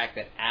about the fact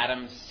that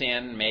Adam's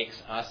sin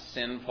makes us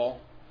sinful.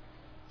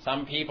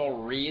 Some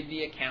people read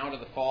the account of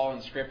the fall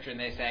in Scripture and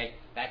they say,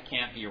 that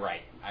can't be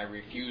right. I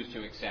refuse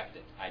to accept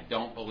it. I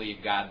don't believe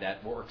God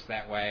that works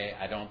that way.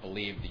 I don't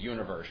believe the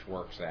universe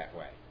works that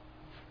way.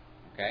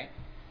 Okay?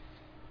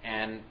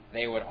 And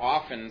they would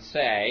often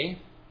say,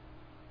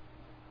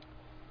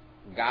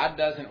 God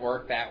doesn't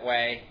work that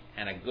way,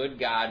 and a good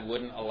God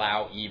wouldn't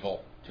allow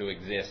evil to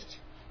exist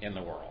in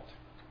the world.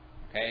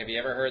 Okay? Have you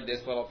ever heard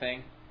this little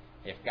thing?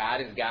 If God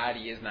is God,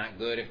 He is not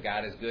good. If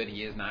God is good,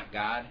 He is not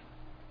God.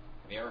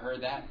 Have you ever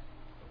heard that?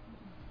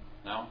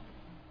 No?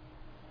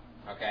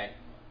 Okay.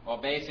 Well,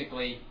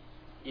 basically,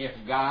 if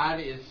God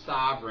is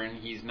sovereign,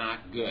 He's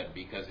not good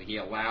because He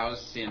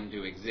allows sin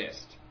to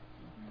exist.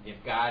 If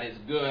God is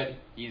good,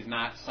 He's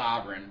not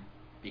sovereign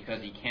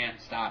because He can't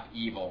stop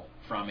evil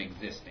from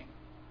existing.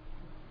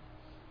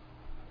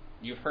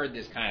 You've heard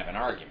this kind of an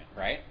argument,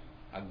 right?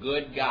 A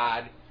good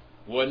God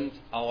wouldn't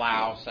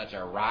allow such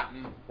a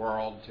rotten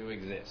world to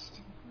exist.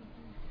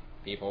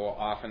 People will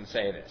often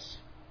say this.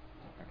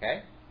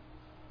 Okay?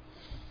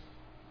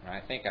 I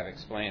think I've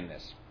explained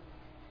this.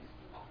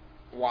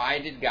 Why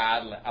did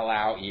God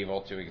allow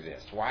evil to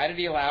exist? Why did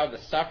He allow the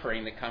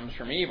suffering that comes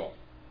from evil?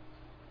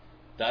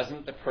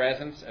 Doesn't the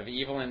presence of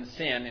evil and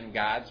sin in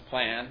God's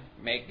plan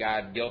make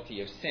God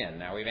guilty of sin?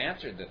 Now, we've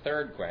answered the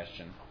third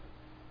question,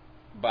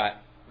 but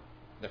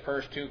the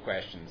first two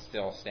questions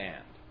still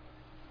stand.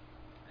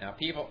 Now,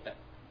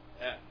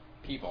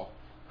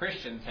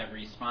 Christians have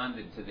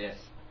responded to this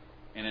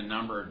in a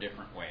number of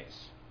different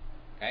ways.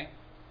 Okay?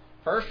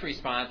 First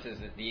response is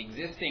that the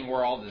existing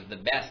world is the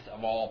best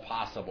of all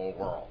possible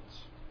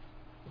worlds.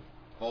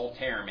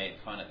 Voltaire made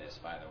fun of this,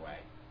 by the way.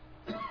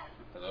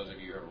 For those of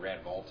you who have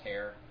read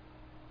Voltaire.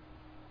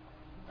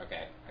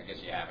 Okay, I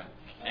guess you haven't.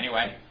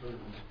 Anyway,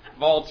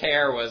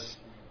 Voltaire was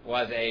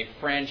a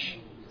French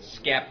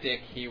skeptic.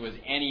 He was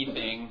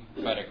anything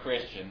but a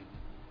Christian.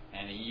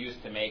 And he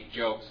used to make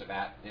jokes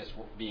about this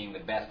being the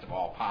best of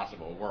all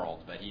possible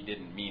worlds, but he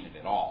didn't mean it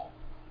at all.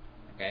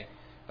 Okay?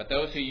 But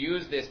those who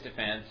use this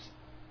defense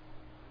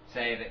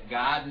say that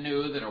God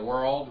knew that a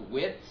world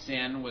with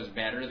sin was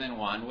better than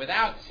one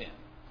without sin.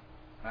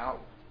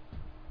 Well,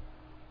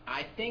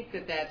 I think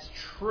that that's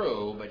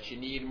true, but you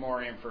need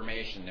more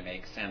information to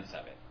make sense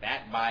of it.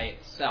 That by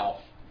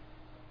itself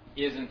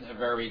isn't a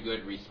very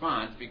good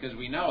response, because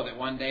we know that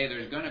one day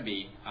there's going to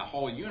be a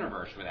whole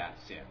universe without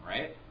sin,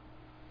 right?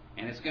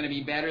 And it's going to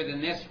be better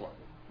than this one.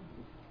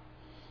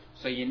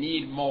 So you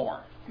need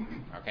more.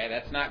 Okay,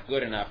 that's not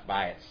good enough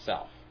by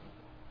itself.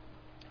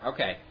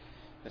 Okay.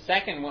 The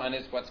second one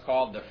is what's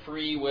called the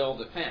free will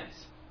defense.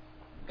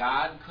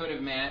 God could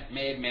have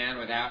made man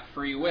without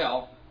free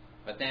will,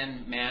 but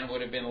then man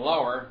would have been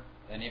lower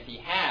than if he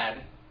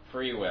had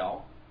free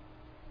will.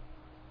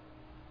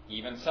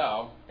 Even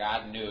so,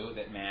 God knew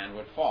that man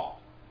would fall.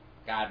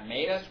 God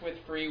made us with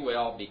free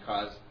will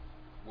because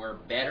we're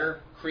better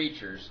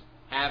creatures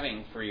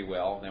having free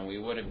will than we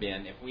would have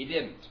been if we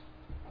didn't.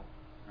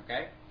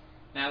 Okay?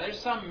 Now, there's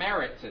some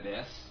merit to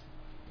this,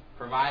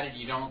 provided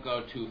you don't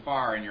go too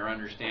far in your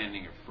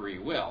understanding of free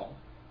will.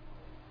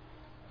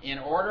 In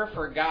order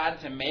for God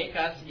to make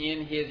us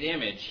in His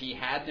image, He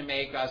had to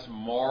make us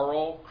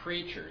moral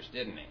creatures,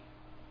 didn't He?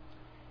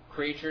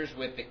 Creatures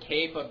with the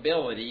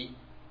capability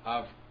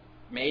of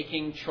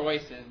making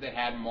choices that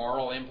had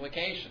moral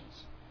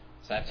implications,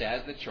 such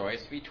as the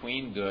choice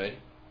between good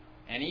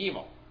and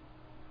evil.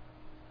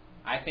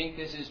 I think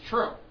this is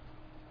true.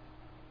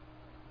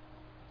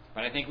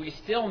 But I think we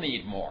still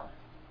need more.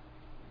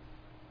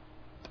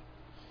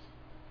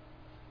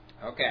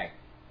 Okay.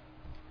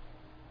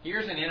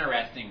 Here's an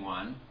interesting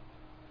one.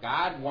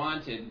 God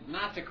wanted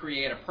not to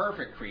create a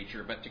perfect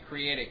creature, but to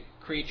create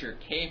a creature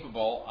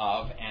capable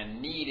of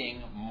and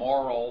needing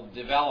moral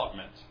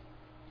development.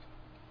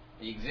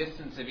 The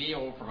existence of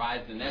evil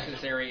provides the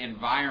necessary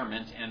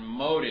environment and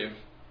motive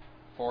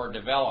for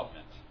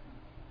development.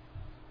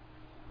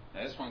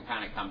 Now, this one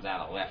kind of comes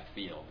out of left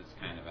field. It's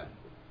kind of a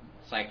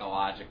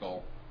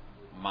psychological,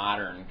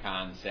 modern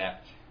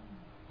concept.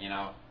 You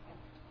know,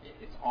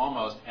 it's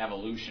almost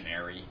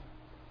evolutionary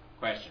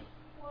question.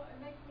 Well,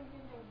 it makes me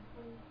think of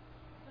when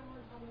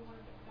someone told me once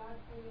that God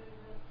created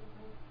us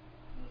because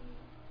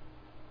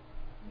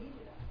He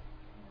needed us.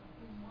 You know,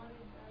 He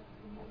wanted us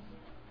to need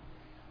Him.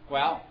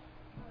 Well,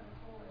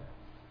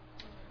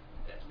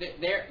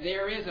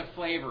 there is a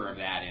flavor of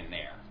that in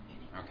there.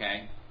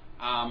 Okay?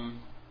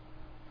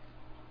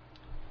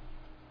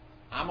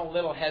 I'm a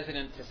little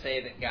hesitant to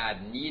say that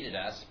God needed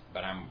us,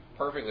 but I'm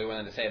perfectly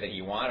willing to say that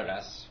He wanted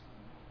us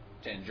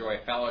to enjoy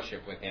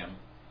fellowship with Him.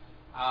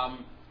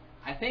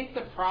 I think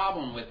the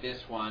problem with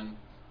this one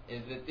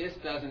is that this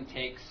doesn't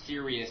take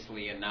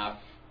seriously enough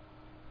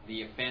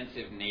the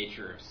offensive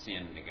nature of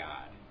sin to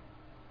God.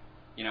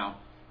 You know,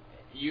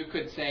 you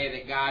could say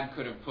that God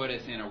could have put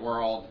us in a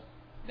world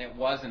that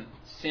wasn't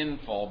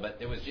sinful, but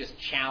that was just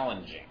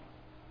challenging.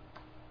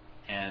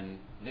 And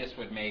this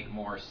would make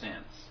more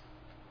sense.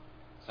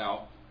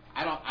 So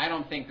I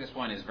don't think this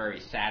one is very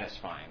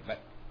satisfying, but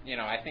you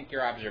know, I think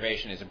your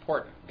observation is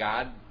important.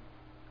 God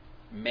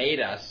made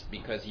us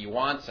because He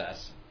wants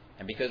us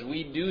and because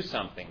we do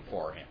something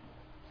for Him.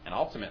 And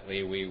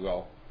ultimately we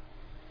will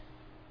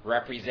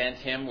represent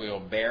Him, we will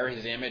bear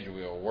His image,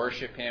 we will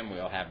worship Him, we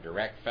will have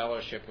direct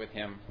fellowship with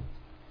Him.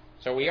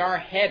 So we are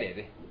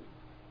headed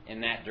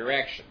in that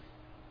direction.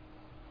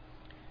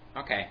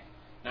 Okay,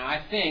 now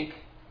I think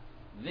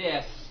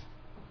this,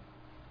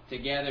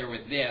 together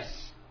with this,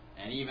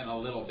 and even a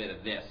little bit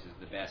of this, is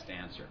the best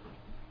answer.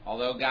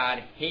 Although God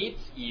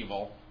hates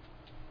evil,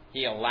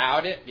 He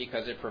allowed it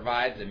because it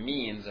provides a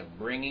means of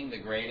bringing the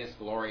greatest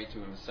glory to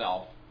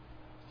Himself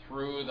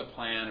through the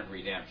plan of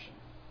redemption.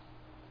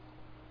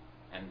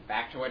 And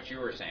back to what you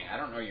were saying, I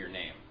don't know your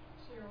name.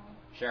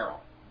 Cheryl.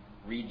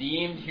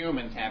 Redeemed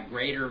humans have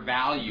greater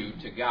value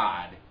to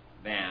God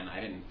than,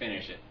 I didn't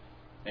finish it,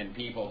 than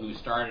people who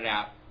started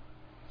out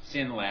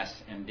sinless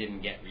and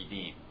didn't get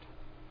redeemed.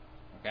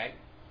 Okay?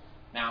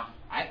 Now,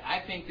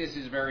 I think this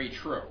is very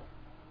true.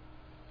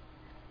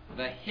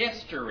 The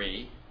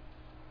history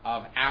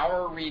of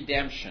our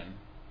redemption,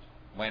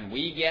 when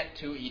we get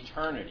to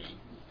eternity,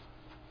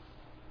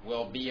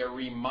 will be a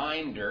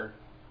reminder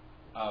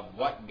of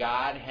what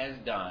God has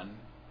done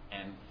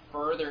and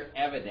further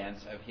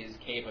evidence of His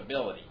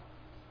capability.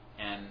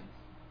 And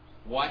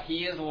what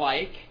He is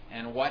like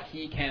and what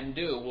He can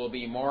do will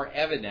be more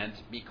evident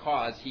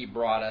because He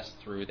brought us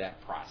through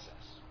that process.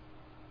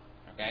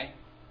 Okay?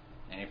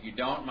 And if you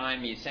don't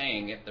mind me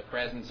saying it, the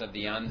presence of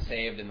the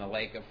unsaved in the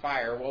lake of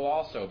fire will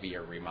also be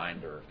a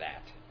reminder of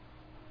that.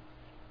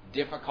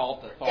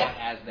 Difficult a thought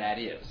as that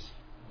is.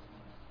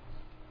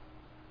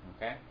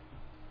 Okay?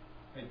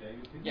 Hey,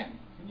 David, Yeah.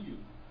 Can you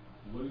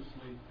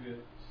loosely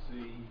fit C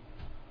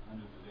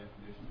under the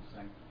definition of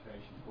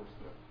sanctification? Of course,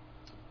 the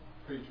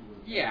preacher would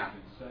have Yeah.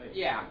 been saved.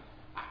 Yeah.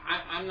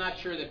 I'm not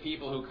sure that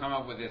people who come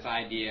up with this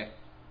idea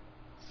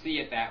see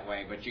it that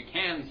way, but you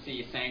can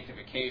see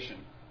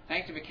sanctification.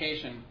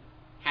 Sanctification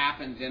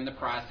happens in the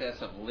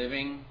process of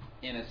living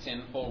in a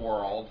sinful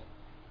world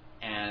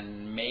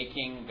and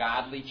making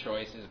godly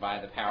choices by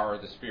the power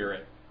of the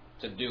Spirit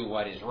to do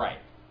what is right.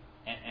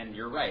 And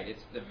you're right,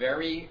 it's the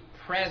very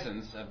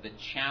presence of the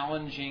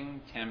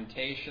challenging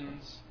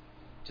temptations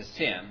to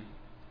sin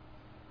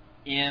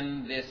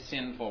in this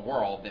sinful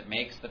world that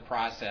makes the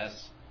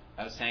process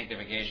of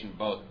sanctification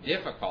both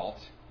difficult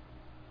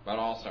but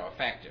also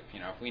effective. You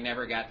know, if we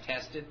never got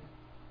tested,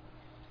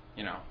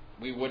 you know,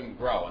 we wouldn't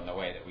grow in the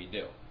way that we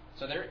do.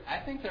 So I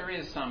think there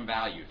is some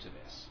value to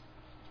this.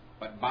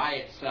 But by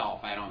itself,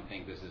 I don't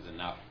think this is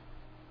enough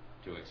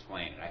to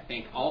explain it. I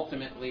think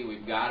ultimately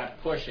we've got to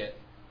push it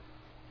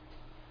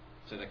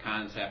to the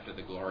concept of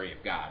the glory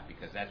of God,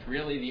 because that's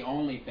really the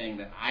only thing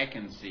that I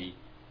can see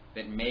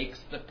that makes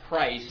the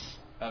price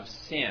of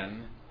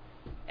sin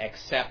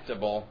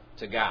acceptable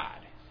to God.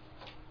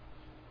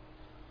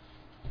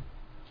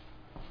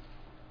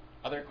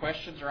 Other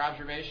questions or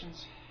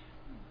observations?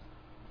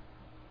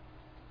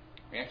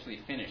 We actually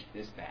finished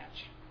this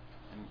batch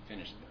and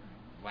finished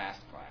the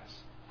last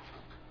class.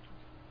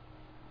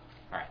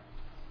 All right.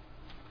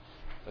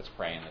 Let's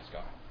pray and let's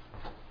go.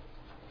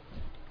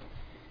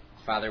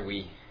 Father,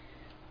 we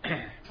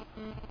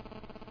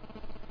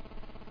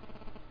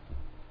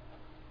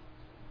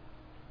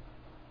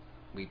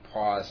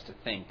pause to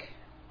think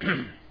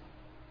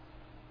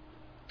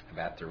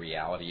about the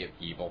reality of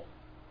evil.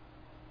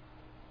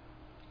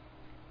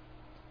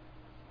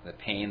 The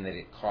pain that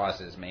it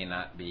causes may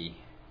not be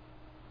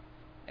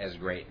as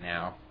great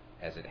now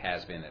as it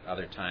has been at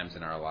other times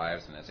in our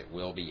lives and as it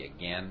will be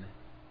again.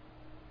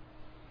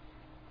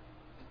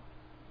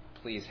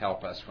 Please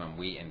help us when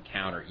we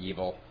encounter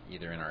evil,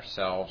 either in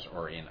ourselves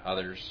or in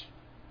others,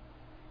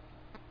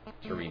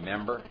 to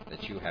remember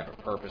that you have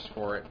a purpose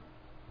for it,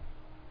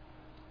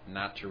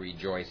 not to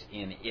rejoice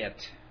in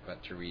it,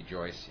 but to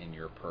rejoice in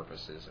your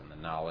purposes and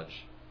the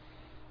knowledge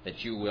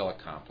that you will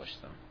accomplish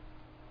them.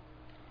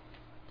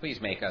 Please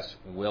make us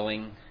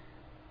willing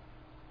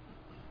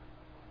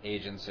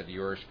agents of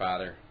yours,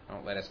 Father.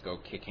 Don't let us go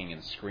kicking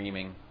and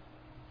screaming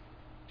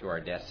to our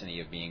destiny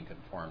of being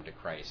conformed to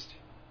Christ.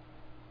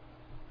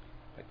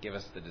 But give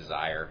us the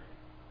desire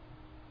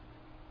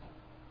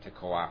to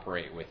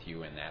cooperate with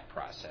you in that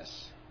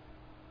process.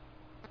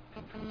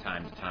 And from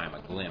time to time,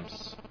 a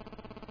glimpse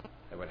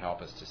that would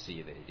help us to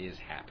see that it is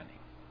happening.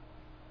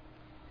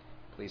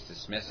 Please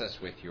dismiss us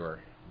with your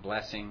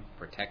blessing.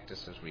 Protect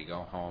us as we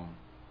go home.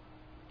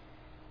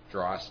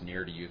 Draw us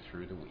near to you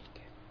through the week.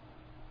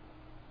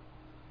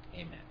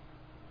 Amen.